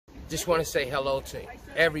Just want to say hello to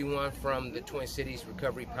everyone from the Twin Cities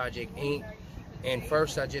Recovery Project, Inc. And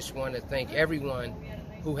first, I just want to thank everyone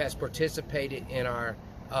who has participated in our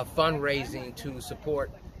fundraising to support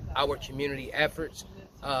our community efforts.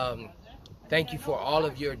 Thank you for all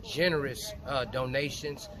of your generous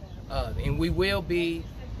donations. And we will be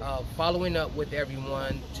following up with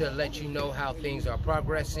everyone to let you know how things are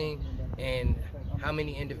progressing and how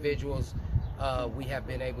many individuals we have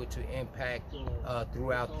been able to impact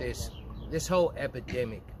throughout this whole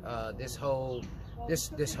epidemic, this whole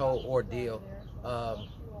ordeal.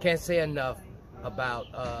 Can't say enough about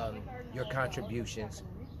your contributions,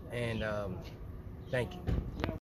 and thank you.